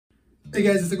Hey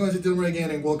guys, it's Dilmer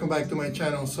again and welcome back to my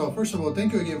channel. So first of all,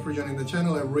 thank you again for joining the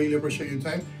channel. I really appreciate your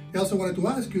time. I also wanted to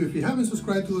ask you, if you haven't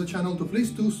subscribed to the channel, to please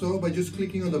do so by just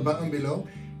clicking on the button below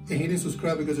and hitting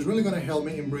subscribe, because it's really going to help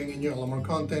me in bringing you a lot more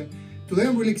content. Today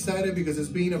I'm really excited because it's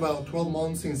been about 12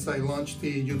 months since I launched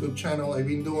the YouTube channel. I've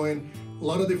been doing a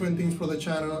lot of different things for the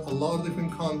channel, a lot of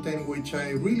different content, which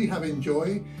I really have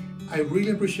enjoyed. I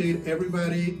really appreciate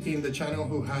everybody in the channel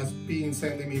who has been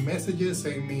sending me messages,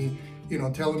 saying me,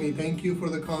 telling me thank you for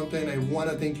the content. I want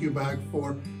to thank you back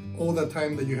for all the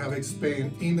time that you have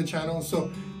spent in the channel. So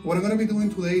what I'm going to be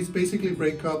doing today is basically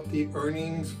break up the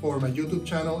earnings for my YouTube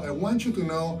channel. I want you to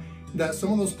know that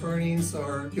some of those earnings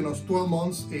are, 12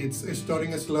 months, it's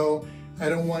starting slow. I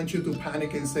don't want you to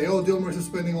panic and say, oh, Dilmer is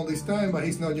spending all this time, but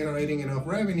he's not generating enough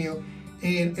revenue.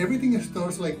 And everything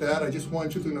starts like that. I just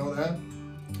want you to know that.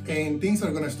 And things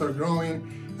are going to start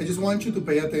growing. I just want you to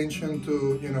pay attention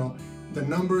to, the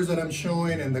numbers that I'm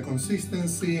showing and the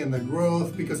consistency and the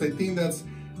growth, because I think that's,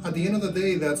 at the end of the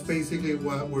day, that's basically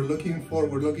what we're looking for.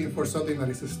 We're looking for something that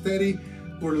is steady.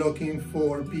 We're looking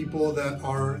for people that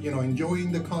are,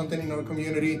 enjoying the content in our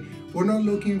community. We're not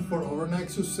looking for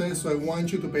overnight success. So I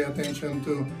want you to pay attention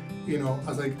to,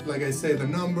 like I said, the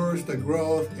numbers, the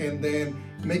growth, and then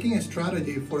making a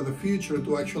strategy for the future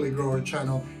to actually grow our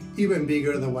channel even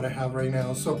bigger than what I have right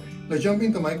now. So let's jump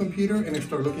into my computer and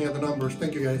start looking at the numbers.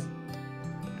 Thank you, guys.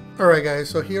 Alright guys,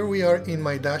 so here we are in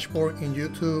my dashboard in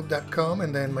youtube.com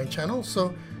and then my channel.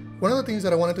 So one of the things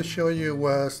that I wanted to show you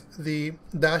was the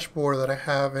dashboard that I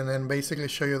have, and then basically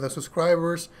show you the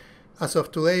subscribers as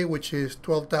of today, which is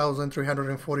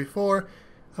 12,344.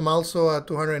 I'm also at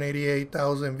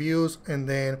 288,000 views and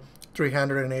then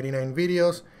 389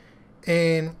 videos.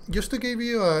 And just to give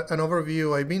you an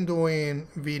overview, I've been doing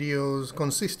videos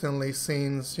consistently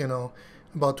since,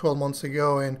 about 12 months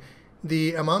ago, and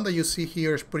the amount that you see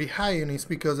here is pretty high, and it's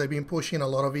because I've been pushing a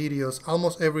lot of videos.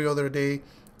 Almost every other day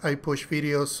I push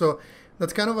videos. So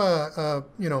that's kind of a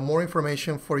more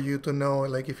information for you to know,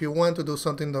 like if you want to do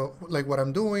something like what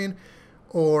I'm doing,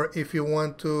 or if you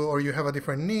want to, or you have a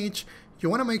different niche,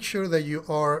 you want to make sure that you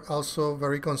are also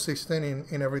very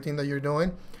consistent in everything that you're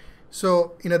doing.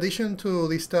 So in addition to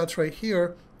these stats right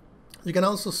here, you can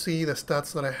also see the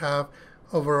stats that I have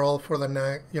overall for the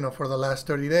for the last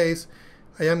 30 days.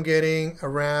 I am getting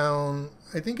around,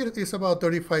 I think it is about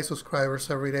 35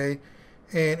 subscribers every day,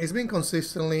 and it's been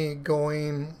consistently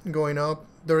going up.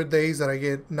 There are days that I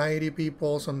get 90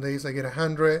 people, some days I get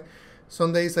 100,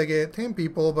 some days I get 10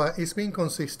 people, but it's been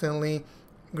consistently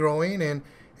growing, and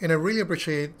I really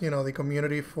appreciate the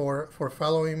community for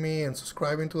following me and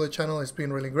subscribing to the channel. It's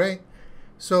been really great.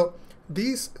 So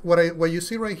what you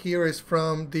see right here is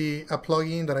from a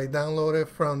plugin that I downloaded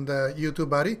from the YouTube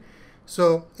Buddy.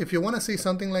 So if you want to see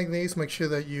something like this, make sure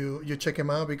that you check them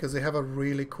out, because they have a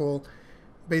really cool,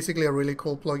 basically a really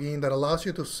cool plugin that allows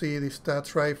you to see the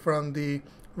stats right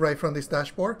from this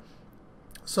dashboard.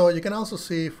 So you can also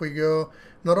see, if we go,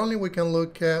 not only we can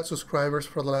look at subscribers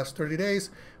for the last 30 days,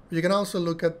 but you can also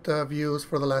look at views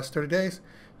for the last 30 days.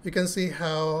 You can see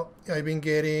how I've been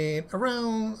getting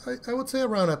around, I would say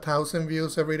around 1,000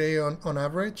 views every day on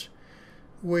average,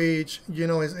 which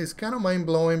is kind of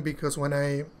mind-blowing, because when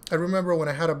I remember when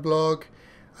I had a blog,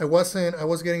 I was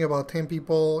getting about 10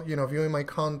 people viewing my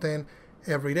content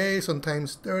every day,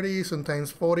 sometimes 30,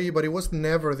 sometimes 40, but it was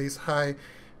never this high.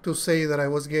 To say that I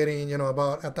was getting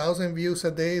about 1,000 views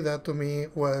a day, that to me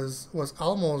was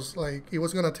almost like it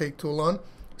was gonna take too long.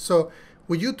 So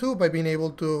with YouTube, I've been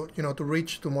able to to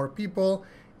reach to more people,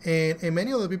 and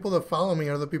many of the people that follow me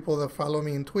are the people that follow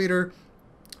me in Twitter.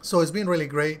 So it's been really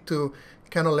great to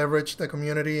kind of leverage the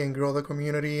community and grow the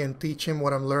community and teach him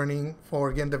what I'm learning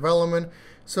for game development.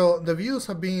 So the views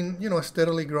have been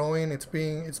steadily growing. It's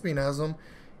been awesome.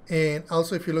 And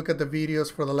also, if you look at the videos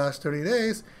for the last 30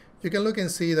 days, you can look and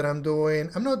see that I'm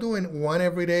not doing one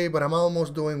every day, but I'm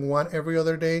almost doing one every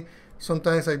other day.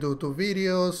 Sometimes I do 2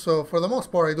 videos. So for the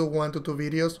most part, I do 1 to 2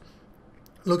 videos.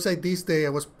 Looks like this day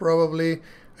I probably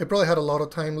had a lot of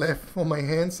time left on my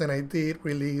hands, and I did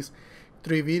release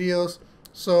 3 videos.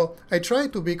 So I try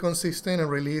to be consistent and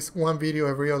release 1 video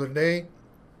every other day.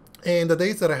 And the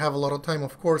days that I have a lot of time,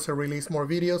 of course, I release more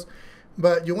videos.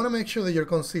 But you want to make sure that you're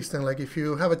consistent. Like if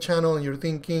you have a channel and you're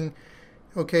thinking,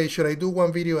 okay, should I do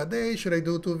 1 video a day? Should I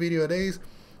do 2 video a days?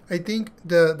 I think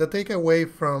the takeaway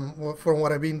from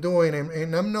what I've been doing,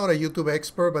 and I'm not a YouTube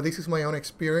expert, but this is my own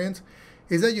experience,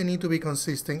 is that you need to be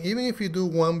consistent. Even if you do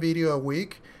 1 video a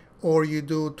week, or you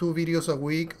do 2 videos a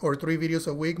week or 3 videos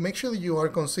a week, make sure that you are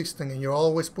consistent and you're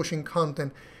always pushing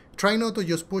content. Try not to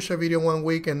just push a video 1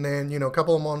 week and then, a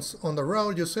couple of months on the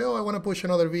road, you say, oh, I want to push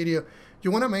another video.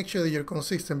 You want to make sure that you're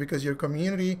consistent, because your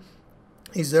community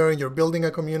is there and you're building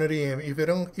a community, and if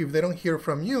they don't hear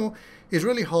from you, it's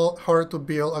really hard to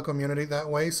build a community that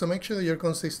way. So make sure that you're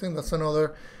consistent. That's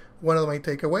another one of my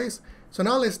takeaways. So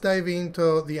now let's dive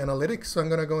into the analytics. So I'm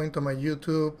going to go into my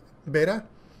YouTube beta,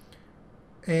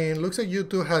 and it looks like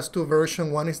YouTube has two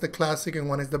versions. One is the classic and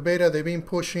one is the beta. They've been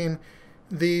pushing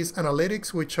these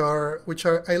analytics, which are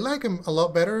I like them a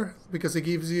lot better because it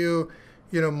gives you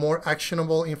more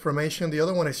actionable information. The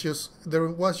other one is there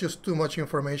was just too much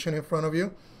information in front of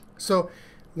you. So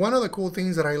one of the cool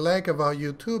things that I like about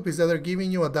YouTube is that they're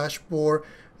giving you a dashboard,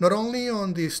 not only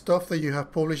on the stuff that you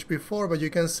have published before, but you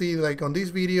can see like on this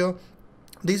video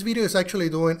is actually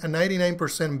doing a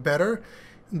 99% better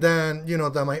than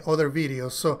than my other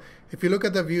videos. So if you look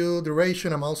at the view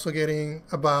duration, I'm also getting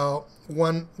about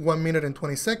 1 minute and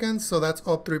 20 seconds. So that's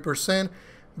up 3%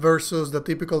 versus the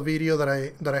typical video that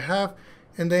I have.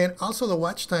 And then also the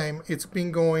watch time, it's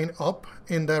been going up.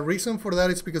 And the reason for that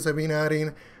is because I've been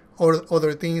adding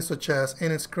other things such as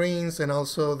end screens and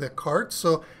also the cards.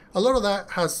 So a lot of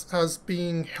that has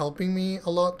been helping me a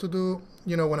lot to do,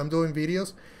 when I'm doing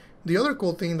videos. The other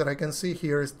cool thing that I can see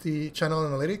here is the channel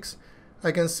analytics.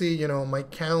 I can see, my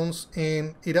counts,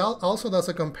 and it also does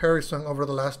a comparison over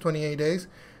the last 28 days.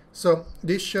 So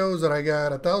this shows that I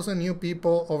got 1,000 new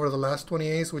people over the last 28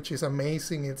 days, which is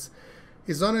amazing. It's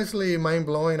honestly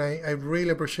mind-blowing. I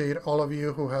really appreciate all of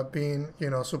you who have been,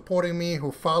 supporting me,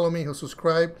 who follow me, who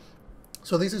subscribe.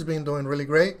 So this has been doing really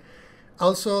great.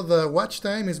 Also, the watch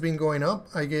time has been going up.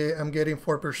 I'm getting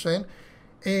 4%.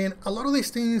 And a lot of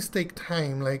these things take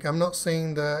time. Like, I'm not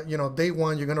saying that, day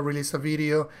one you're gonna release a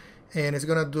video and it's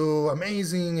gonna do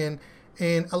amazing.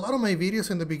 And a lot of my videos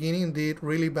in the beginning did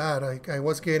really bad. I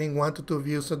was getting 1 to 2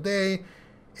 views a day,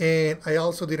 and I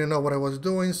also didn't know what I was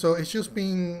doing. So it's just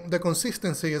been, the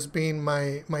consistency has been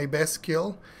my best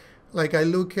skill. Like, I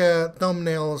look at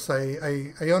thumbnails,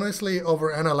 I honestly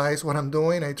overanalyze what I'm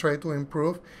doing. I try to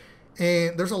improve.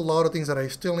 And there's a lot of things that I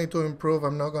still need to improve.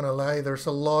 I'm not gonna lie. There's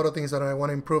a lot of things that I want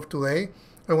to improve today.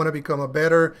 I want to become a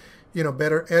better,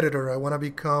 better editor. I want to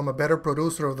become a better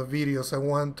producer of the videos. I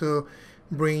want to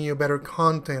bring you better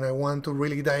content. I want to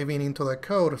really dive into the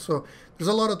code. So there's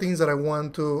a lot of things that I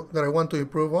want to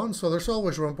improve on. So there's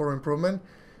always room for improvement.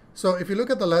 So if you look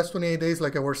at the last 28 days,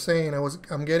 like I was saying,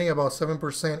 I'm getting about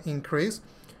 7% increase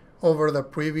over the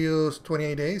previous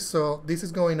 28 days. So this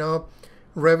is going up.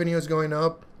 Revenue is going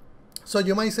up. So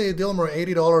you might say, Dilmer,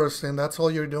 $80, and that's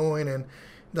all you're doing, and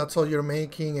that's all you're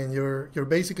making, and you're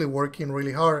basically working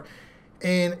really hard.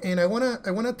 And I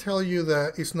wanna tell you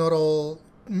that it's not all.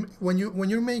 When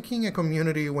you're making a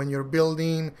community, when you're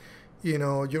building,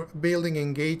 you're building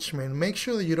engagement, make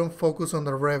sure that you don't focus on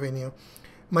the revenue.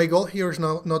 My goal here is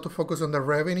not to focus on the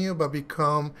revenue, but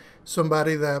become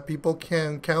somebody that people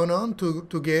can count on to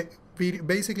get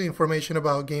basically information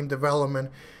about game development.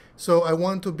 So I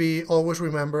want to be always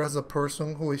remembered as a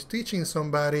person who is teaching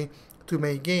somebody to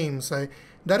make games.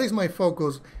 That is my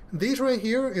focus. This right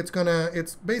here, it's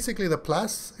basically the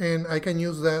plus, and I can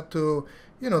use that to,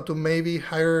 to maybe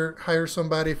hire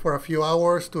somebody for a few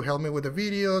hours to help me with the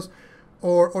videos,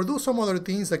 or do some other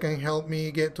things that can help me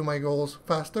get to my goals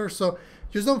faster. So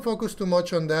just don't focus too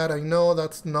much on that. I know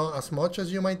that's not as much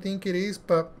as you might think it is,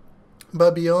 but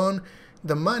beyond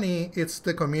the money, it's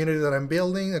the community that I'm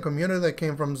building, a community that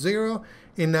came from 0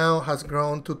 and now has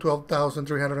grown to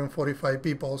 12,345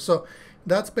 people. So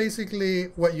that's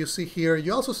basically what you see here.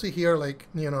 You also see here, like,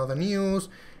 the news.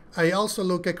 I also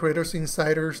look at Creators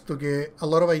Insiders to get a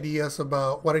lot of ideas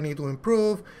about what I need to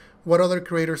improve, what other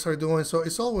creators are doing. So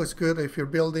it's always good if you're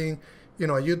building, a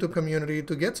YouTube community,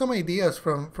 to get some ideas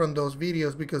from those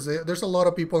videos, because there's a lot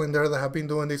of people in there that have been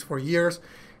doing this for years.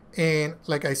 And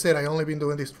like I said, I only been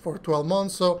doing this for 12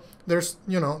 months. So there's,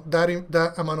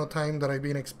 that amount of time that I've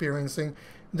been experiencing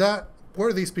that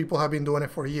where these people have been doing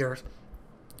it for years.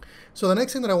 So the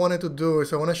next thing that I wanted to do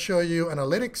is I want to show you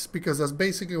analytics, because that's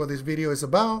basically what this video is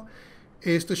about,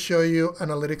 is to show you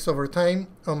analytics over time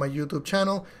on my YouTube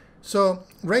channel. So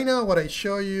right now what I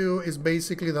show you is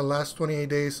basically the last 28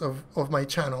 days of my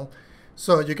channel.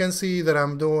 So you can see that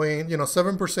I'm doing,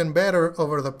 7% better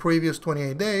over the previous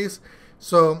 28 days.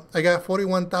 So I got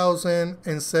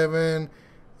 41,007,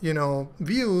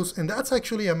 views, and that's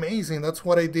actually amazing. That's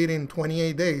what I did in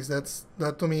 28 days.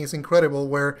 That to me is incredible.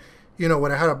 Where,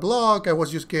 when I had a blog, I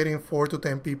was just getting 4 to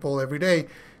 10 people every day.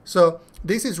 So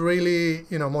this is really,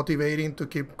 motivating to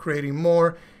keep creating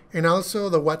more. And also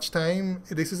the watch time.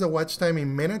 This is a watch time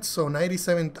in minutes, so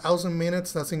 97,000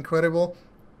 minutes. That's incredible.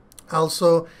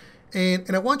 Also,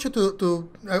 and I want you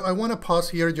I want to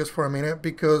pause here just for a minute,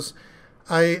 because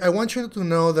I want you to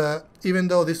know that even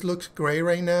though this looks great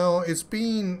right now, it's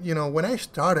been, when I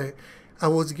started, I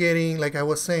was getting, like I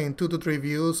was saying, 2 to 3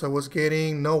 views. I was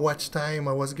getting no watch time.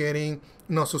 I was getting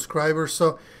no subscribers.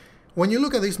 So when you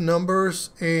look at these numbers,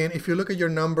 and if you look at your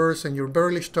numbers and you're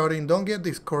barely starting, don't get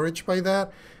discouraged by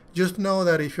that. Just know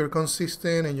that if you're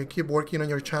consistent and you keep working on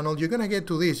your channel, you're gonna get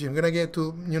to this. You're gonna get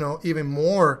to, you know, even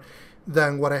more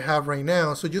than what I have right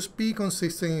now. So just be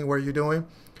consistent in what you're doing.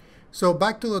 So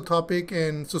back to the topic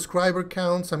and subscriber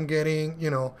counts, I'm getting, you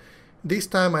know, this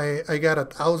time I got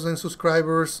 1,000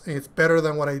 subscribers. It's better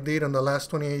than what I did in the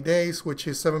last 28 days, which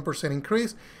is 7%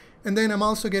 increase. And then I'm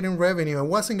also getting revenue. I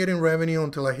wasn't getting revenue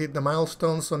until I hit the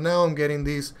milestone. So now I'm getting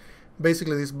this,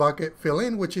 basically this bucket fill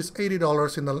in, which is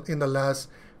 $80 in the last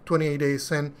 28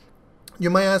 days. And you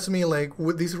might ask me, like,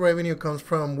 this revenue comes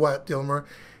from what, Dilmer?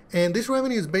 And this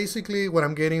revenue is basically what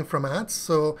I'm getting from ads.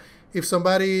 So if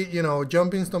somebody, you know,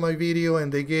 jumps into my video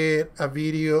and they get a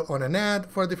video on an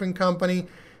ad for a different company,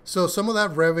 so some of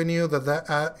that revenue that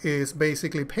ad is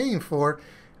basically paying for,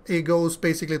 it goes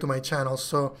basically to my channel.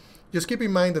 So just keep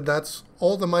in mind that that's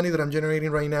all the money that I'm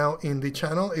generating right now in the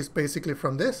channel is basically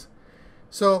from this.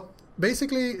 So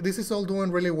basically this is all doing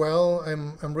really well.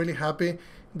 I'm really happy.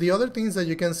 The other things that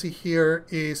you can see here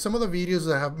is some of the videos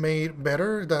that I have made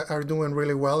better that are doing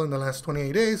really well in the last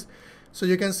 28 days. So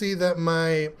you can see that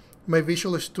my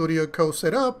Visual Studio Code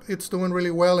setup, it's doing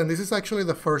really well. And this is actually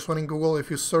the first one in Google.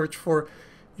 If you search for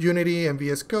Unity and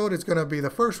VS Code, it's gonna be the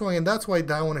first one, and that's why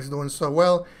that one is doing so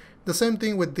well. The same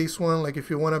thing with this one. Like if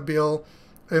you want to build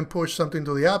and push something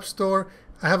to the App Store,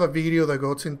 I have a video that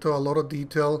goes into a lot of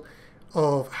detail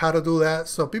of how to do that.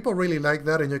 So people really like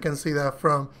that, and you can see that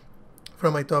from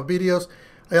my top videos.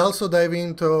 I also dive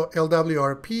into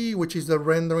LWRP, which is the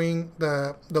rendering,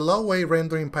 the low-way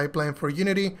rendering pipeline for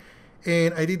Unity.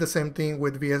 And I did the same thing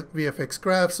with VFX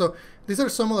Craft. So these are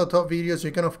some of the top videos.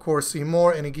 You can of course see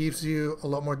more, and it gives you a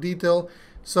lot more detail.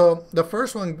 So the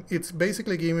first one, it's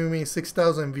basically giving me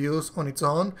 6,000 views on its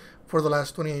own for the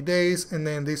last 28 days. And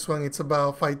then this one, it's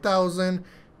about 5,000,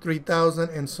 3,000,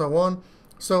 and so on.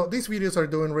 So these videos are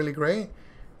doing really great.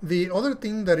 The other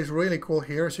thing that is really cool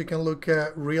here is you can look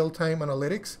at real-time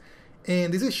analytics.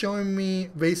 And this is showing me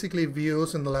basically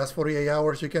views in the last 48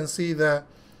 hours. You can see that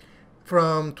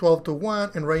from 12 to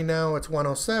 1, and right now it's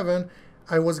 107.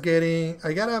 I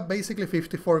got basically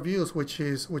 54 views, which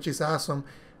is awesome.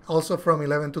 Also from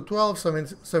 11 to 12,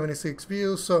 76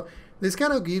 views. So this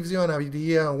kind of gives you an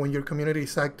idea when your community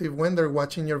is active, when they're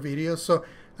watching your videos. So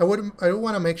I want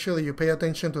to make sure that you pay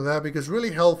attention to that, because it's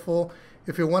really helpful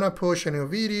if you want to push a new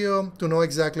video to know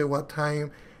exactly what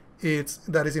time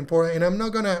that is important. And I'm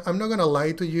not gonna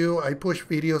lie to you. I push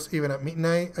videos even at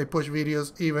midnight. I push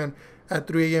videos even at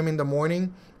 3 a.m. in the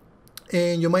morning.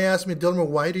 And you might ask me, Dilmer,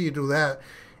 why do you do that?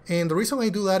 And the reason I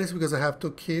do that is because I have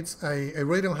 2 kids. I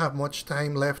really don't have much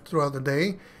time left throughout the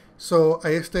day. So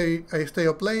I stay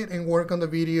up late and work on the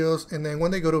videos. And then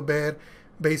when they go to bed,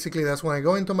 basically that's when I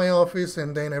go into my office,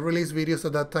 and then I release videos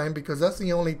at that time, because that's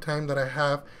the only time that I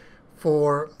have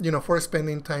for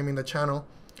spending time in the channel.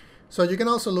 So you can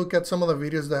also look at some of the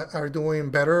videos that are doing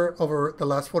better over the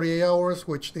last 48 hours,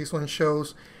 which this one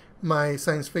shows my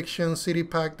science fiction city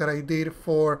pack that I did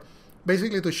for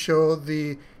basically to show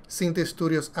the Synth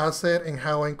Studios asset and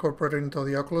how I incorporate it into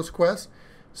the Oculus Quest.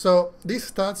 So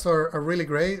these stats are really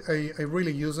great. I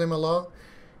really use them a lot.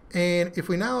 And if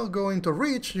we now go into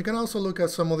reach, you can also look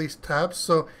at some of these tabs.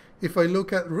 So if I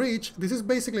look at reach, this is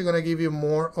basically going to give you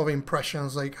more of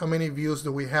impressions, like how many views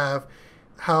do we have,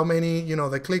 how many,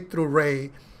 the click-through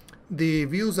rate, the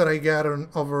views that I got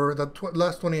over the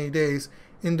last 28 days,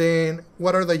 and then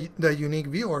what are the unique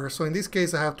viewers. So in this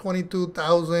case, I have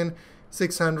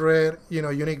 22,600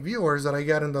 unique viewers that I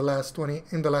got in the last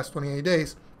 28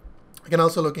 days. I can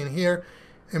also look in here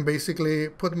and basically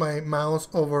put my mouse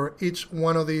over each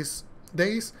one of these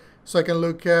days, so I can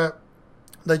look at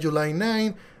the July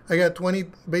 9. I got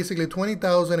basically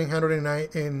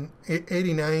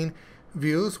 20,889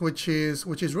 views, which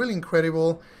is really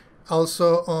incredible.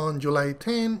 Also on July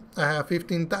 10, I have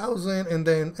 15,000, and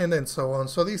then so on.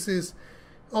 So this is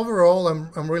overall,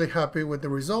 I'm really happy with the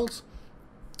results.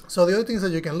 So the other things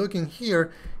that you can look in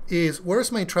here is, where's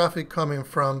my traffic coming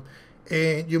from?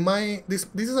 And this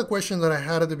is a question that I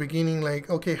had at the beginning, like,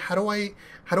 okay, how do I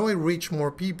reach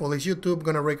more people? Is YouTube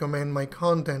gonna recommend my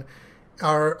content?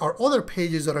 Are other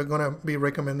pages that are gonna be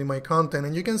recommending my content?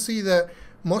 And you can see that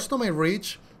most of my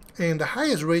reach, and the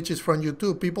highest reach, is from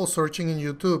YouTube, people searching in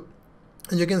YouTube.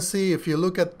 And you can see, if you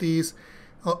look at these,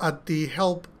 at the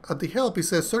help, it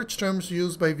says search terms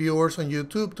used by viewers on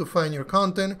YouTube to find your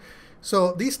content.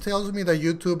 So this tells me that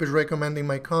YouTube is recommending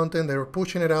my content. They're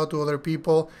pushing it out to other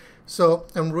people. So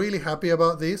I'm really happy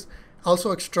about this.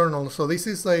 Also external. So this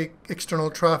is like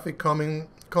external traffic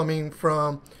coming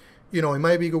from, it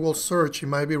might be Google search, it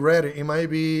might be Reddit, it might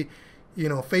be,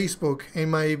 Facebook, it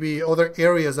might be other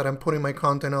areas that I'm putting my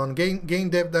content on.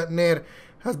 GameDev.net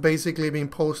has basically been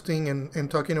posting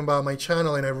and talking about my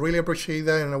channel, and I really appreciate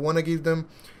that, and I want to give them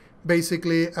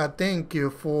basically a thank you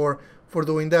for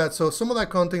doing that. So some of that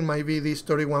content might be this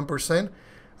 31%.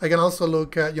 I can also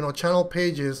look at, channel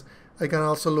pages. I can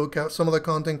also look at some of the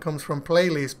content comes from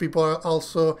playlists. People are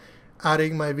also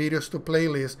adding my videos to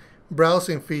playlists,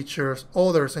 browsing features,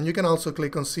 others, and you can also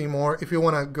click on see more if you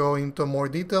want to go into more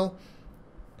detail.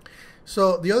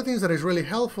 So the other things that is really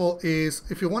helpful is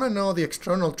if you want to know the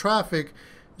external traffic,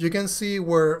 you can see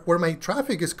where my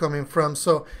traffic is coming from.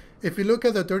 So if you look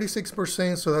at the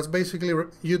 36%, so that's basically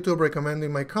YouTube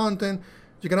recommending my content.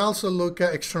 You can also look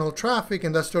at external traffic,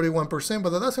 and that's 31%, but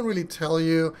that doesn't really tell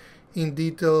you in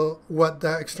detail what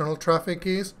that external traffic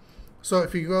is. So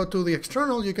if you go to the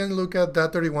external, you can look at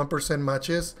that 31%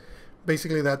 matches,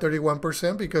 basically that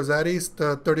 31%, because that is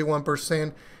the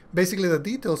 31%, basically the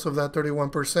details of that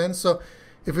 31%. So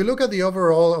if we look at the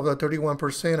overall of the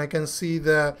 31%, I can see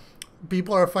that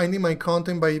people are finding my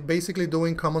content by basically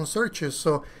doing common searches.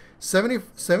 So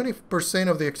 70%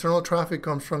 of the external traffic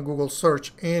comes from Google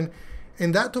search. And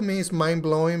that to me is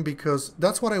mind-blowing, because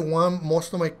that's what I want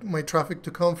most of my traffic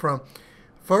to come from.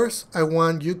 First, I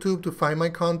want YouTube to find my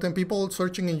content, people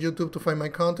searching in YouTube to find my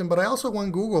content, but I also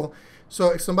want Google.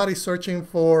 So if somebody's searching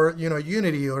for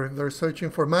Unity, or if they're searching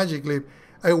for Magic Leap,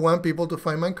 I want people to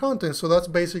find my content. So that's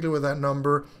basically with that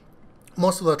number.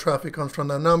 Most of the traffic comes from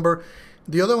that number.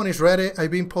 The other one is Reddit. I've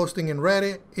been posting in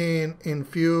Reddit in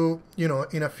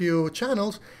a few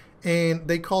channels, and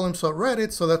they call them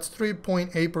subreddits, so that's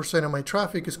 3.8% of my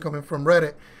traffic is coming from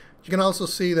Reddit. You can also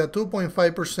see that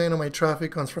 2.5% of my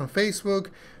traffic comes from Facebook,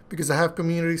 because I have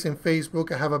communities in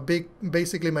Facebook. I have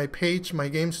basically my page, my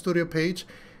game studio page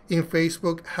in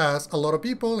Facebook has a lot of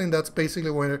people, and that's basically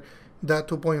where that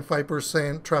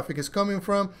 2.5% traffic is coming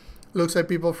from. Looks like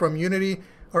people from Unity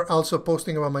are also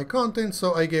posting about my content,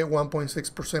 so I get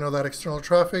 1.6% of that external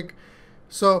traffic.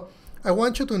 So I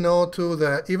want you to know too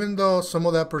that even though some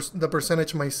of that the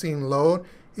percentage might seem low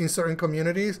in certain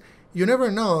communities, you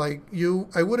never know. Like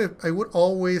I would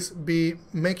always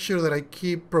make sure that I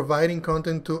keep providing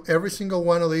content to every single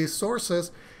one of these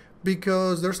sources,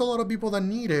 because there's a lot of people that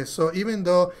need it. So even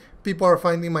though people are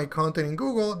finding my content in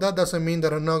Google, that doesn't mean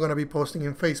that I'm not going to be posting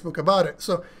in Facebook about it.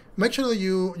 So make sure that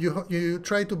you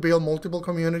try to build multiple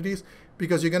communities,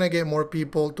 because you're going to get more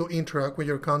people to interact with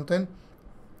your content.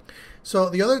 So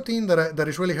the other thing that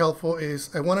is really helpful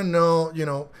is I want to know,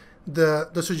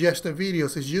 the suggested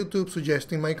videos. Is YouTube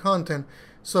suggesting my content?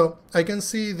 So I can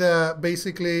see that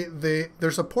basically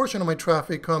there's a portion of my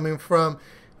traffic coming from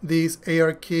these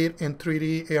AR Kit and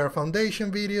 3D AR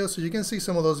Foundation videos. So you can see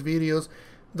some of those videos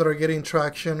that are getting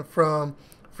traction from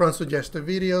suggested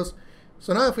videos.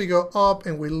 So now if we go up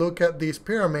and we look at this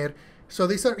pyramid, so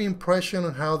these are impressions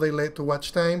and how they lead to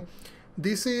watch time.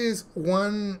 This is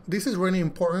really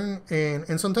important,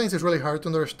 and sometimes it's really hard to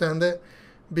understand it,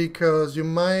 because you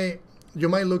might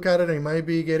look at it and you might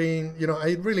be getting,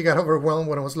 I really got overwhelmed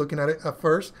when I was looking at it at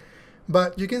first,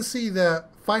 but you can see that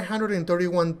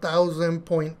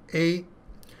 531,000.8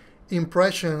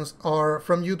 impressions are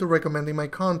from YouTube recommending my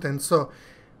content. So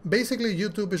basically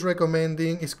YouTube is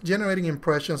generating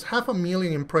impressions.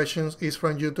 500,000 impressions is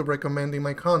from YouTube recommending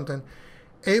my content.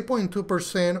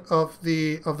 8.2% of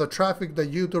the traffic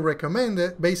that YouTube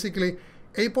recommended, basically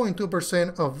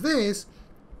 8.2% of this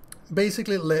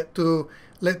basically led to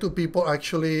people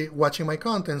actually watching my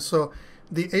content. So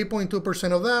the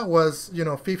 8.2% of that was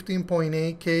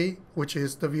 15.8K, which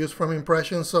is the views from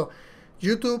impressions. So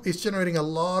YouTube is generating a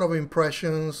lot of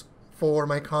impressions for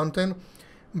my content,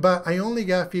 but I only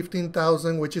got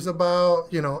 15,000, which is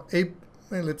about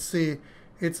let's see.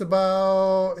 It's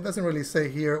about, it doesn't really say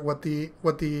here what the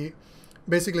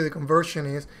basically the conversion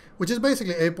is, which is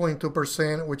basically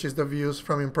 8.2%, which is the views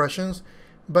from impressions.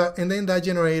 And then that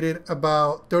generated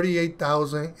about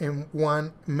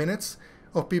 38,001 minutes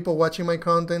of people watching my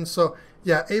content. So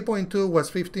yeah, 8.2 was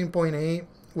 15.8,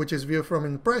 which is view from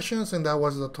impressions, and that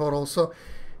was the total. So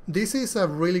this is a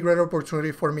really great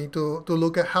opportunity for me to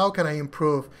look at how can I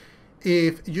improve.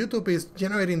 If YouTube is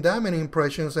generating that many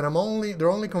impressions and they're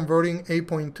only converting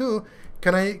 8.2,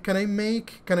 can I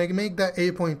make that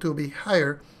 8.2 be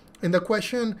higher? And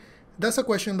that's a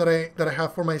question that I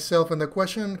have for myself, and the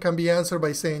question can be answered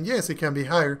by saying yes, it can be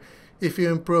higher if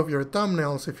you improve your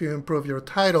thumbnails, if you improve your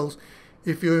titles,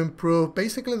 if you improve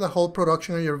basically the whole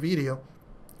production of your video.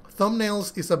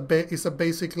 Thumbnails is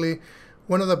basically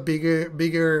one of the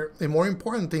bigger and more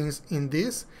important things in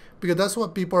this, because that's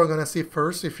what people are going to see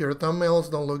first. If your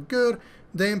thumbnails don't look good,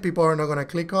 then people are not going to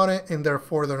click on it, and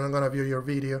therefore they're not going to view your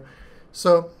video.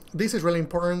 So this is really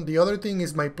important. The other thing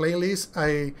is my playlist.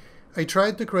 I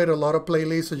tried to create a lot of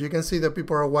playlists, so you can see that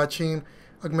people are watching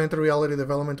augmented reality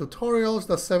development tutorials.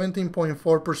 That's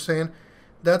 17.4%.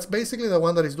 That's basically the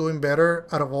one that is doing better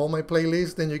out of all my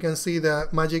playlists. Then you can see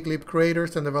that Magic Leap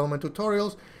creators and development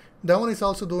tutorials. That one is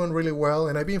also doing really well,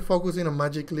 and I've been focusing on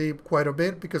Magic Leap quite a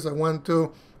bit because I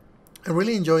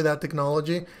really enjoy that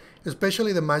technology,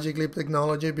 especially the Magic Leap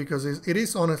technology, because it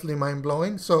is honestly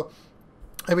mind-blowing. So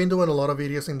I've been doing a lot of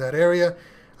videos in that area.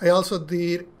 I also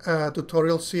did a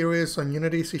tutorial series on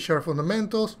Unity C#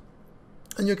 fundamentals,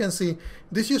 and you can see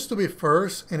this used to be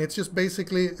first, and it's just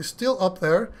basically still up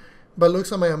there, but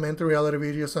looks like my augmented reality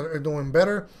videos are doing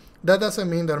better. That doesn't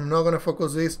mean that I'm not going to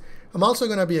focus this. I'm also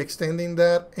going to be extending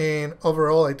that, and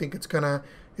overall I think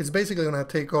it's basically going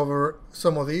to take over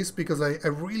some of these because I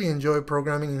really enjoy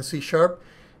programming in C#,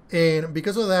 and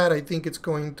because of that I think it's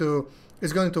going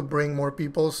to bring more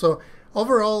people. So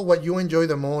overall, what you enjoy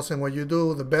the most and what you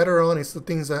do the better on is the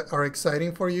things that are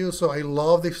exciting for you. So I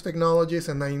love these technologies,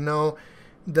 and I know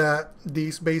that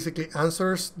these basically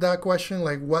answers that question,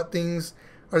 like what things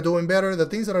are doing better. The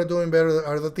things that are doing better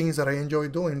are the things that I enjoy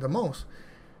doing the most.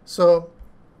 So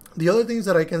the other things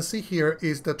that I can see here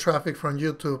is the traffic from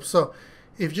YouTube. So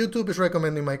if YouTube is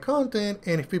recommending my content,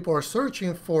 and if people are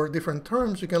searching for different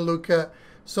terms, you can look at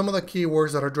some of the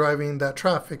keywords that are driving that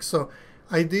traffic. So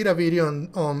I did a video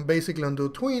on basically on Do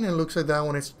Twin, and looks like that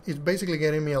one is basically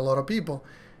getting me a lot of people.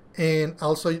 And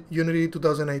also Unity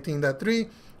 2019.3,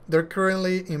 they're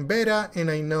currently in beta,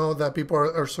 and I know that people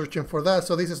are searching for that,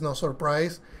 so this is no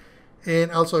surprise.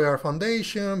 And also our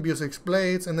foundation, Vuzix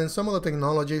blades, and then some of the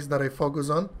technologies that I focus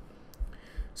on.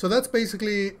 So that's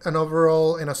basically an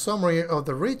overall and a summary of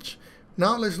the reach.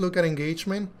 Now let's look at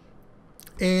engagement.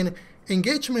 And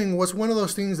engagement was one of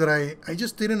those things that I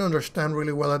just didn't understand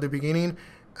really well at the beginning.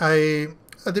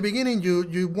 At the beginning,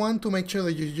 you want to make sure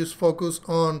that you just focus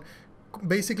on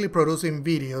basically producing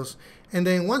videos. And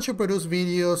then once you produce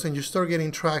videos and you start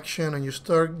getting traction and you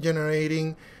start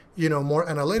generating, more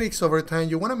analytics over time,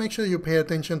 you want to make sure you pay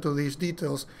attention to these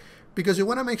details, because you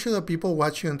want to make sure that people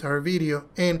watch your entire video.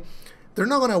 And they're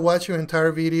not going to watch your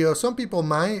entire video. Some people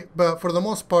might, but for the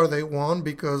most part they won't,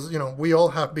 because we all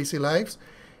have busy lives.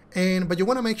 But you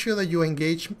want to make sure that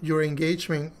your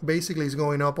engagement basically is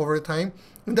going up over time.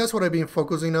 And that's what I've been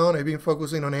focusing on. I've been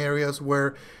focusing on areas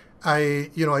where I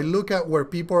look at where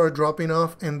people are dropping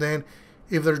off, and then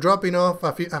if they're dropping off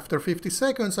after 50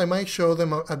 seconds, I might show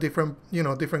them a different,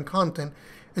 different content.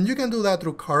 And you can do that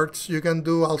through carts. You can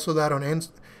do also that on end.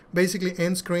 Basically,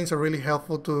 end screens are really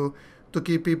helpful to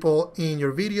keep people in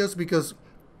your videos, because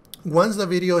once the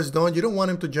video is done, you don't want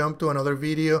them to jump to another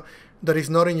video that is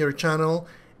not in your channel.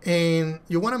 And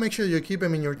you want to make sure you keep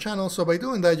them in your channel. So by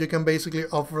doing that, you can basically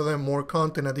offer them more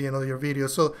content at the end of your video.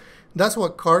 So that's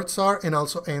what cards are, and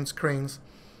also end screens.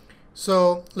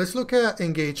 So let's look at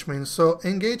engagement. So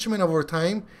engagement over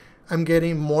time, I'm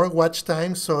getting more watch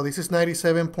time. So this is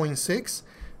 97.6.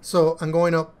 So I'm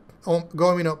going up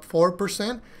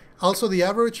 4%. Also, the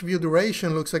average view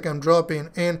duration looks like I'm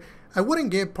dropping. And I wouldn't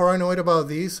get paranoid about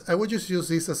this. I would just use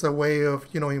this as a way of,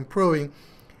 improving.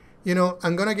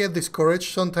 I'm gonna get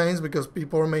discouraged sometimes because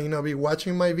people may not be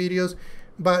watching my videos,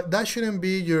 but that shouldn't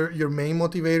be your main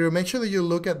motivator. Make sure that you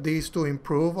look at these to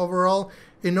improve overall,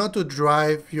 and not to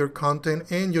drive your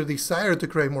content and your desire to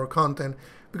create more content,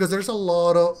 because there's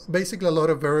basically a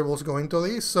lot of variables going to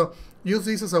this. So use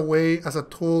this as a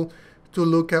tool to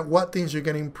look at what things you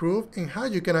can improve and how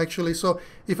you can actually. So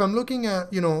if I'm looking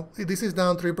at, this is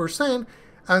down 3%,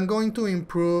 I'm going to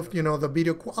improve, the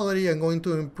video quality. I'm going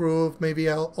to improve, maybe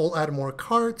I'll add more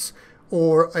cards,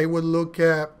 or I would look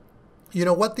at,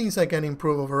 what things I can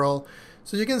improve overall.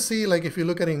 So you can see, like, if you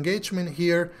look at engagement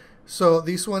here, so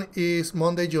this one is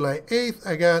Monday, July 8th.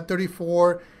 I got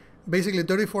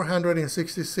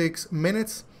 3,466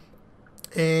 minutes.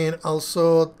 And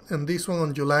also, and this one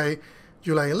on July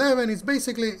 11, it's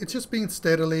just been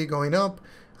steadily going up.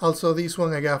 Also, this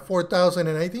one I got 4,000,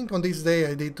 and I think on this day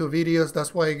I did 2 videos.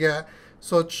 That's why I got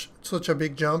such a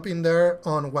big jump in there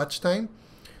on watch time.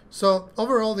 So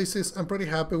overall, I'm pretty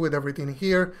happy with everything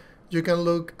here. You can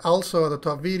look also at the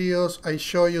top videos. I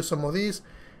show you some of these.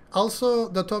 Also,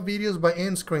 the top videos by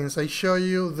end screens. I show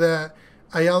you that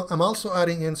I'm also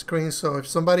adding end screens. So if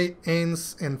somebody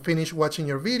ends and finish watching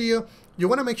your video, you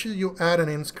want to make sure you add an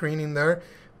end screen in there,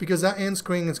 because that end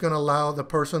screen is going to allow the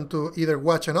person to either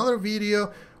watch another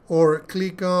video or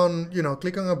click on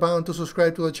a button to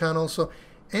subscribe to the channel. So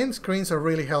end screens are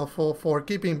really helpful for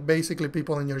keeping basically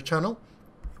people in your channel.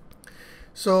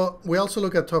 So we also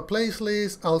look at top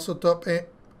playlist, also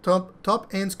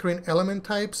top end screen element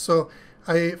types. So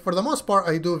for the most part,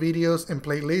 I do videos and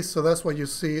playlists, so that's what you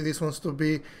see these ones to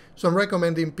be. So I'm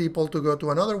recommending people to go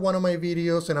to another one of my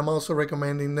videos, and I'm also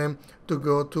recommending them to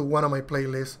go to one of my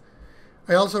playlists.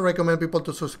 I also recommend people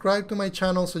to subscribe to my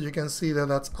channel, so you can see that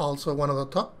that's also one of the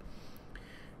top.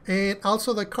 And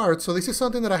also the cards. So this is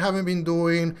something that I haven't been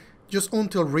doing just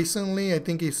until recently. I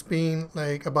think it's been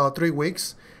like about 3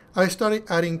 weeks. I started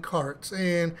adding cards,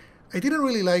 and I didn't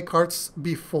really like cards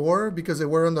before because they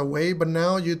were on the way, but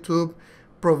now YouTube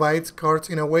provides cards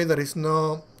in a way that is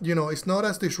not, it's not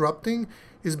as disrupting.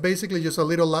 It's basically just a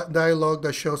little dialogue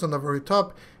that shows on the very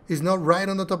top. It's not right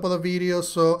on the top of the video.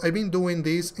 So I've been doing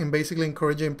this and basically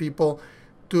encouraging people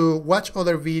to watch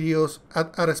other videos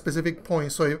at a specific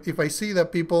point. So if I see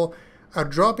that people are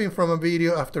dropping from a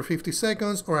video after 50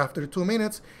 seconds or after 2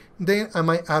 minutes, then I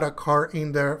might add a card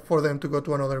in there for them to go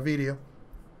to another video.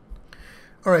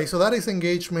 All right, so that is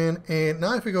engagement. And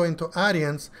now if we go into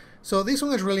audience, so this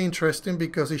one is really interesting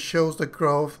because it shows the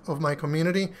growth of my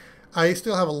community. I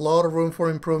still have a lot of room for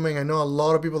improvement. I know a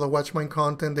lot of people that watch my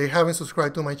content, they haven't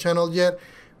subscribed to my channel yet,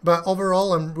 but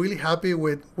overall, I'm really happy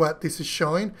with what this is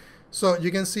showing. So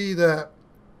you can see that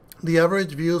the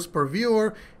average views per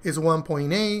viewer is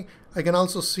 1.8. I can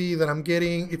also see that I'm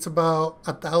getting, it's about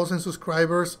 1,000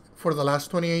 subscribers for the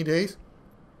last 28 days.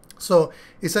 So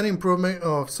it's an improvement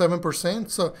of 7%.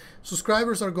 So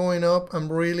subscribers are going up.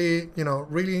 I'm really,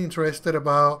 really interested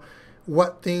about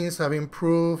what things have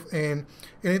improved. And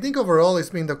I think overall it's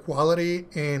been the quality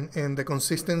and the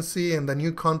consistency and the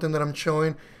new content that I'm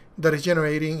showing that is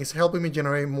generating, is helping me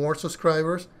generate more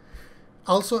subscribers.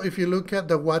 Also, if you look at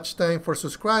the watch time for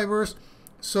subscribers,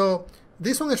 so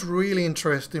this one is really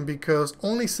interesting because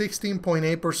only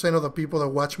 16.8% of the people that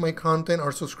watch my content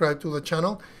are subscribed to the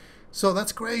channel. So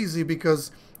that's crazy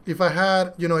because if I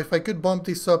had, if I could bump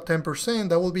this up 10%,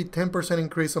 that will be 10%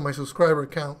 increase on my subscriber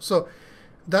count. So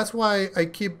that's why I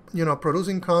keep,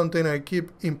 producing content. I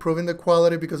keep improving the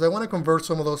quality because I want to convert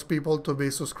some of those people to be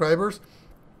subscribers.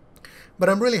 But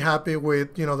I'm really happy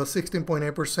with, the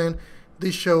 16.8%.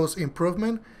 This shows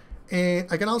improvement. And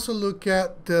I can also look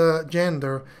at the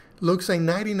gender. Looks like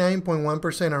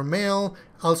 99.1% are male,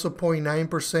 also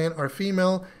 0.9% are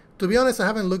female. To be honest, I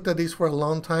haven't looked at this for a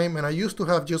long time, and I used to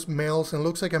have just males, and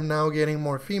looks like I'm now getting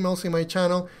more females in my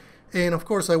channel. And of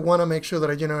course, I want to make sure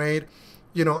that I generate,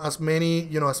 as many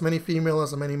female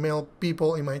as many male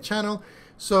people in my channel.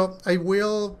 So I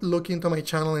will look into my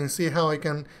channel and see how I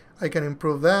can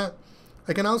improve that.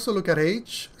 I can also look at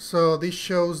age. So this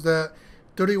shows that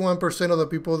 31% of the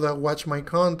people that watch my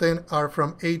content are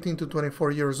from 18 to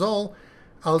 24 years old.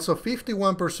 Also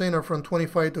 51% are from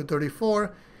 25 to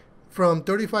 34. From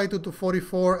 35 to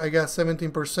 44, I got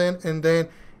 17%, and then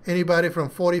anybody from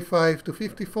 45 to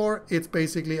 54, it's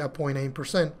basically a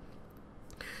 0.8%.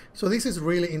 So this is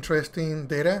really interesting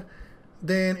data.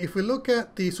 Then if we look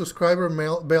at the subscriber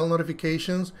bell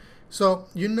notifications, so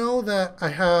you know that I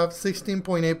have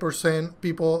 16.8%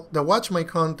 people that watch my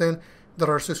content that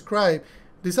are subscribed.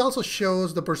 This also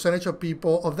shows the percentage of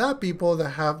people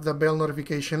that have the bell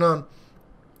notification on.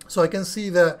 So I can see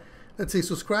that, let's see,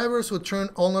 subscribers who turn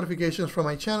all notifications from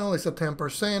my channel is at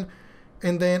 10%.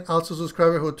 And then also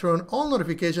subscribers who turn all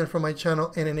notifications from my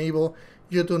channel and enable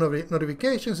YouTube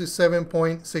notifications is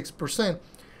 7.6%.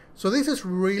 So this is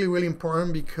really, really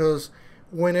important because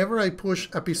whenever I push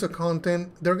a piece of content,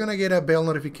 they're going to get a bell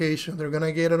notification. They're going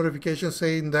to get a notification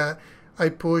saying that I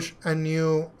push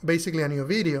basically a new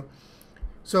video.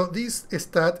 So this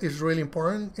stat is really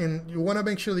important, and you want to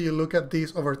make sure that you look at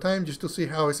this over time just to see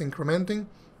how it's incrementing.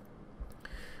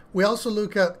 We also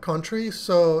look at countries.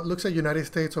 So it looks like United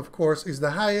States, of course, is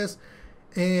the highest.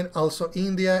 And also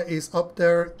India is up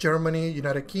there, Germany,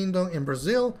 United Kingdom, and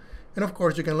Brazil. And of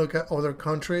course, you can look at other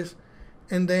countries.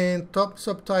 And then top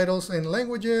subtitles and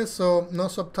languages. So no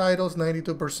subtitles,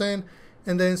 92%.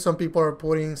 And then some people are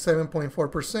putting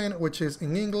 7.4%, which is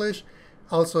in English.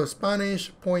 Also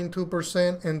Spanish,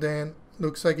 0.2%. And then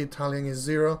looks like Italian is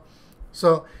 0.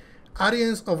 So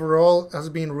audience overall has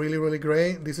been really, really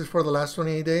great. This is for the last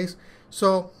 28 days.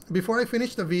 So before I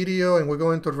finish the video and we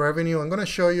go into revenue, I'm going to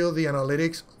show you the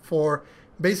analytics for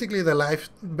basically the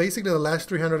last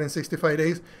 365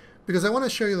 days, because I want to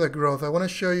show you the growth. I want to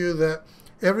show you that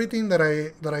everything that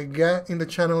I get in the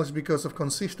channel is because of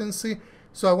consistency.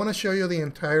 So I want to show you the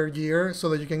entire year so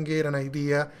that you can get an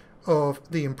idea of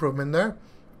the improvement there.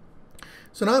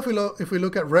 So now if we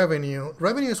look at revenue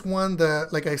is one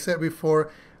that, like I said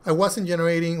before, I wasn't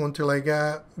generating until I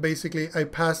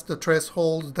passed the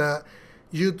thresholds that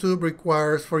YouTube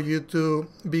requires for you to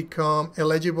become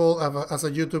eligible as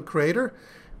a YouTube creator.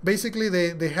 basically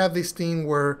they have this thing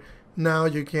where now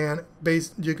you can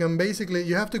basically,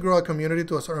 you have to grow a community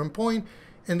to a certain point,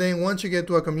 and then once you get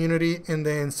to a community and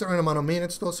then certain amount of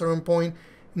minutes to a certain point,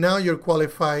 now you're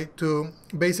qualified to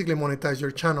basically monetize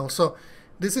your channel. So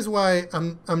this is why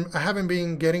I haven't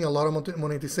been getting a lot of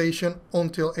monetization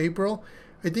until April.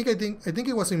 I think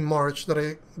it was in March that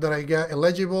I got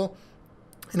eligible,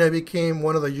 and I became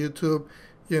one of the YouTube,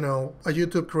 a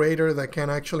YouTube creator that can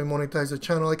actually monetize the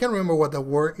channel. I can't remember what the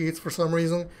word is for some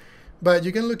reason, but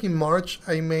you can look in March,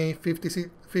 I made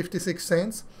 56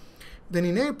 cents. Then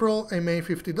in April, I made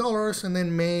 $50, and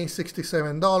then May,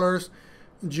 $67,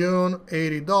 June,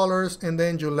 $80, and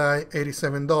then July,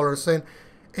 $87.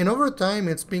 And over time,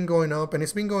 it's been going up, and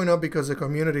it's been going up because the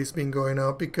community has been going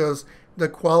up, because the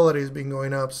quality has been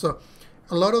going up. So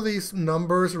a lot of these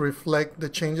numbers reflect the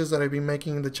changes that I've been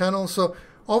making in the channel. So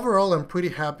overall, I'm pretty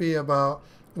happy about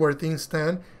where things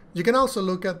stand. You can also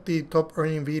look at the top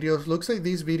earning videos. Looks like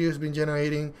this video has been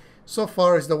generating, so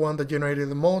far is the one that generated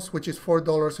the most, which is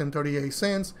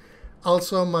 $4.38.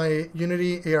 Also, my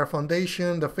Unity AR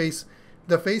Foundation, the face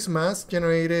mask,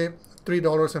 generated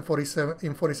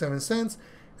 $3.47,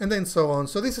 and then so on.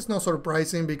 So this is not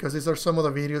surprising because these are some of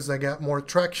the videos that got more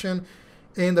traction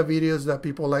and the videos that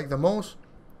people like the most.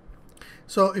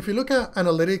 So if you look at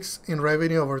analytics in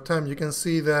revenue over time, you can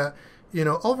see that,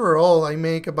 overall I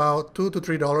make about $2 to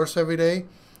 $3 every day.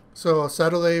 So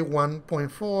Saturday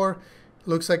 1.4,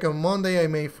 looks like on Monday I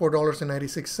made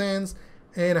 $4.96,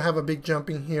 and I have a big jump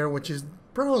in here, which is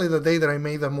probably the day that I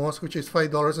made the most, which is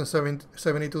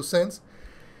 $5.72.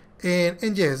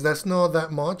 And yes, that's not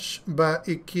that much, but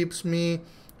it keeps me,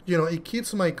 it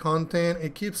keeps my content,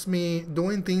 it keeps me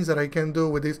doing things that I can do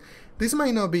with this. This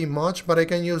might not be much, but I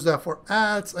can use that for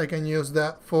ads. I can use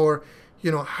that for,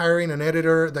 hiring an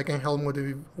editor that can help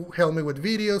me with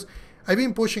videos. I've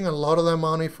been pushing a lot of that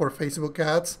money for Facebook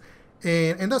ads,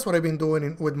 and that's what I've been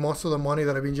doing with most of the money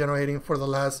that I've been generating for the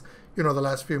last, the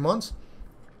last few months.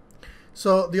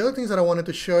 So the other things that I wanted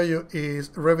to show you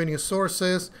is revenue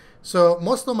sources. So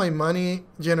most of my money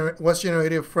was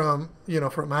generated from,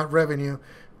 from ad revenue.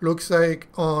 Looks like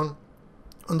on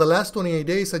the last 28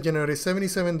 days, I generated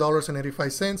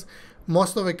 $77.85.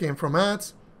 Most of it came from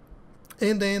ads.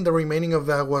 And then the remaining of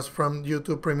that was from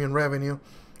YouTube Premium revenue.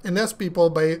 And that's people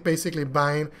basically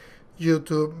buying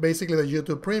YouTube, basically the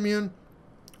YouTube Premium,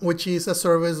 which is a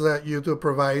service that YouTube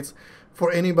provides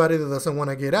for anybody that doesn't want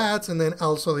to get ads. And then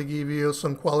also they give you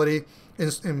some quality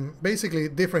and basically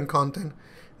different content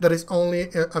that is only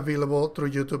available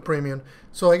through YouTube Premium.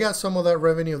 So I got some of that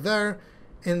revenue there.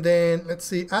 And then let's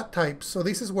see, ad types. So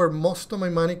this is where most of my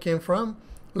money came from.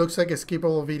 Looks like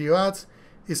skippable video ads.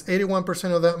 Is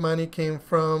 81% of that money came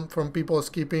from people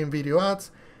skipping video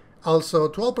ads. Also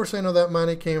 12% of that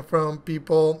money came from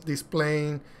people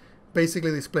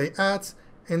basically display ads,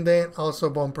 and then also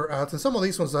bumper ads. And some of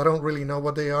these ones I don't really know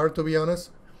what they are, to be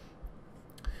honest.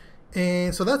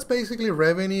 And so that's basically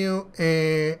revenue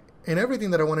and everything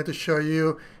that I wanted to show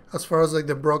you as far as like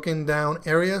the broken down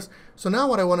areas. So now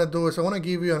what I want to do is I want to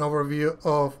give you an overview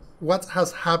of what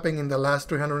has happened in the last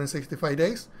 365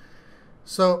 days.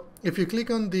 So if you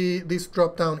click on this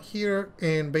drop down here,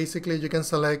 and basically you can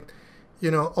select,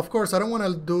 of course I don't want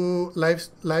to do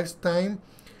lifetime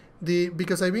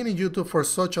because I've been in YouTube for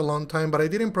such a long time, but I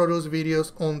didn't produce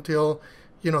videos until,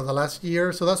 the last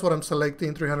year. So that's what I'm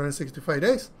selecting, 365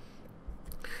 days.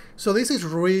 So this is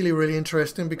really, really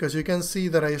interesting because you can see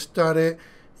that I started,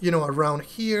 around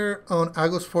here on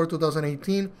August 4,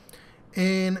 2018.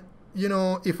 And,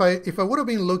 if I would have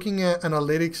been looking at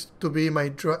analytics to be my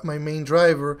main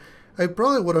driver, I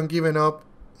probably would have given up,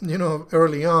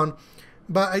 early on.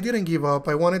 But I didn't give up.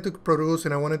 I wanted to produce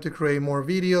and I wanted to create more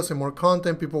videos and more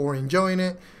content. People were enjoying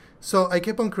it. So I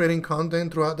kept on creating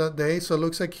content throughout that day. So it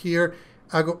looks like here,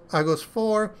 August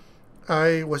 4,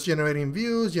 I was generating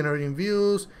views,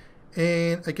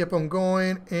 and I kept on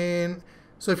going. And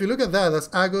so if you look at that, that's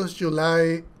August,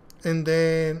 July, and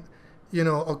then,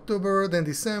 October, then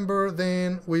December,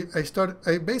 then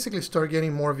I basically start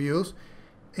getting more views,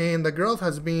 and the growth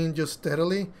has been just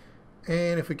steadily.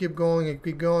 And if we keep going and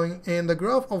keep going, and the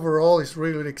growth overall is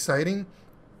really, really exciting.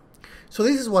 So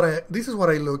this is what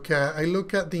I look at. I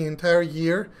look at the entire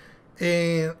year,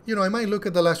 and I might look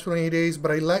at the last 28 days, but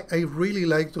I really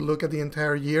like to look at the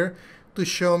entire year to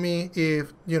show me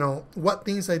if what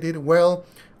things I did well.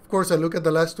 Of course, I look at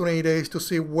the last 28 days to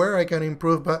see where I can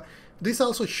improve, but this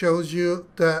also shows you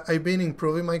that I've been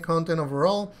improving my content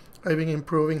overall. I've been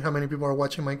improving how many people are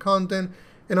watching my content.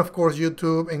 And of course,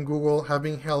 YouTube and Google have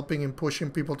been helping and pushing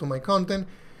people to my content.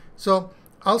 So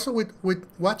also with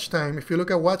watch time, if you look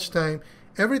at watch time,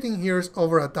 everything here is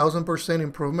over 1,000%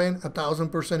 improvement,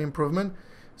 1,000% improvement.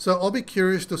 So I'll be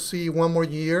curious to see one more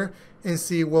year and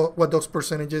see what those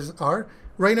percentages are.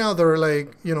 Right now they're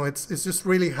like, you know, it's just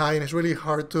really high, and it's really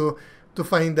hard to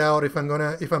find out if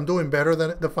I'm doing better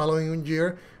than the following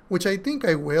year, which I think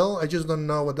I will. I just don't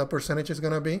know what the percentage is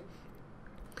gonna be.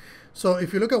 So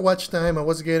if you look at watch time, I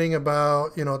was getting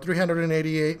about, you know,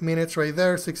 388 minutes right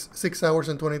there, 6 hours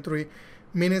and 23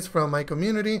 minutes from my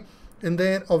community. And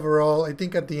then overall, I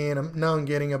think at the end, I'm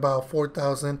getting about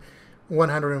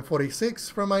 4,146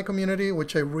 from my community,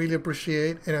 which I really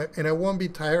appreciate. And I won't be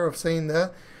tired of saying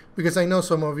that, because I know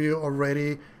some of you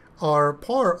already are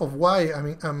part of why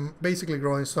I'm basically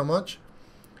growing so much.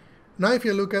 Now, if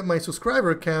you look at my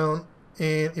subscriber count,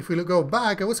 and if we go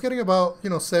back, I was getting about, you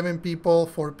know, 7 people,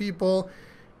 4 people,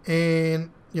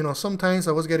 and, you know, sometimes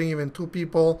I was getting even 2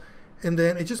 people, and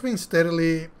then it's just been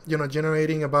steadily, you know,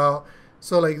 generating about,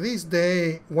 so like this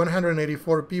day,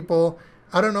 184 people.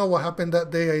 I don't know what happened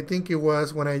that day. I think it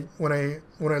was when I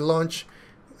launched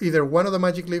either one of the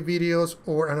Magic Leap videos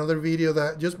or another video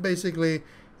that just basically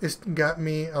got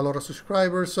me a lot of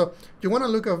subscribers. So you want to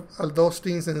look at those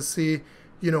things and see,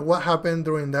 you know, what happened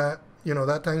during that, you know,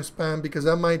 that time span, because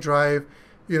that might drive,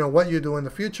 you know, what you do in the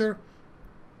future.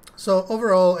 So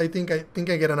overall, I think I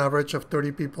get an average of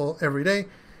 30 people every day.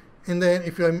 And then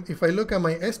if I look at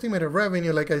my estimated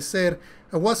revenue, like I said,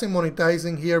 I wasn't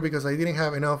monetizing here because I didn't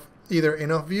have either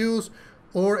enough views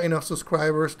or enough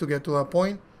subscribers to get to that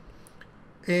point.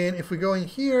 And if we go in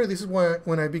here, this is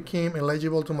when I became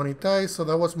eligible to monetize. So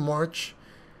that was March.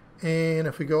 And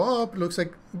if we go up, looks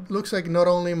like not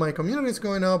only my community is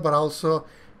going up, but also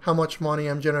how much money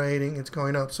I'm generating, it's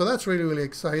going up. So that's really, really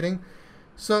exciting.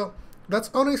 So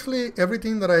that's honestly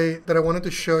everything that I wanted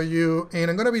to show you. And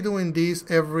I'm gonna be doing this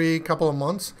every couple of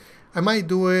months. I might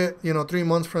do it, you know, 3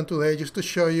 months from today, just to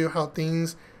show you how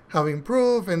things have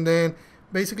improved, and then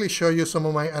basically show you some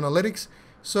of my analytics.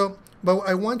 So, but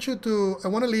I want to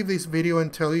leave this video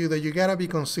and tell you that you gotta be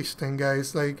consistent,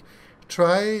 guys. Like,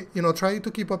 try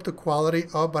to keep up the quality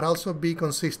up, but also be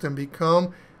consistent.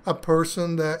 Become a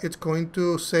person that it's going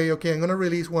to say, okay, I'm going to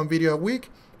release 1 video a week,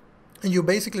 and you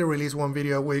basically release 1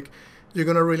 video a week. You're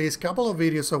going to release a couple of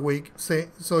videos a week.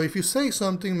 So if you say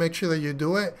something, make sure that you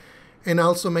do it, and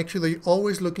also make sure that you're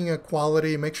always looking at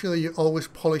quality. Make sure that you're always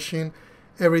polishing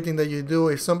everything that you do.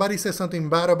 If somebody says something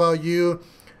bad about you,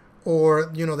 or,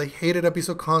 you know, they hated a piece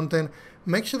of content,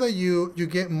 make sure that you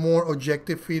get more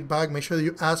objective feedback. Make sure that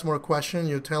you ask more questions.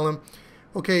 You tell them,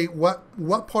 okay,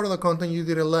 what part of the content you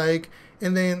didn't like,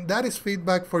 and then that is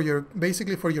feedback for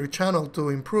your channel to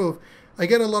improve. I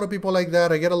get a lot of people like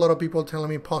that. I get a lot of people telling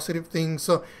me positive things.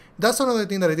 So that's another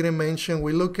thing that I didn't mention.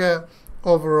 We look at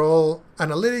overall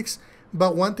analytics,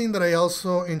 but one thing that I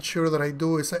also ensure that I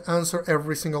do is I answer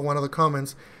every single one of the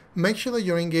comments. Make sure that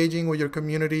you're engaging with your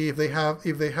community. If they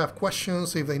have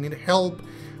questions, if they need help,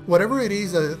 whatever it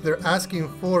is that they're asking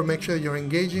for, make sure you're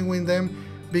engaging with them,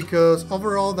 because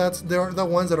overall they're the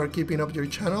ones that are keeping up your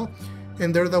channel,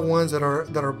 and they're the ones that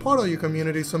are part of your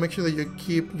community. So make sure that you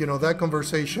keep, you know, that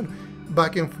conversation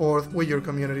back and forth with your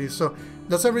community. So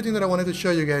that's everything that I wanted to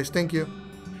show you guys. Thank you.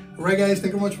 Alright guys,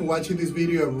 thank you very much for watching this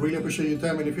video. I really appreciate your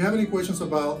time, and if you have any questions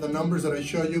about the numbers that I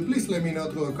showed you, please let me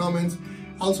know through the comments.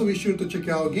 Also be sure to check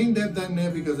out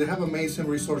GameDev.net, because they have amazing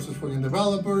resources for game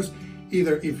developers.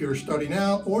 Either if you're starting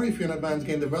out or if you're an advanced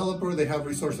game developer, they have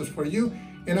resources for you.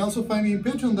 And also find me in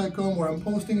Patreon.com, where I'm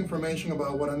posting information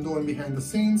about what I'm doing behind the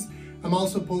scenes. I'm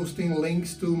also posting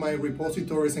links to my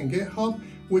repositories and GitHub,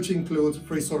 which includes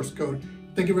free source code.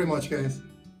 Thank you very much, guys.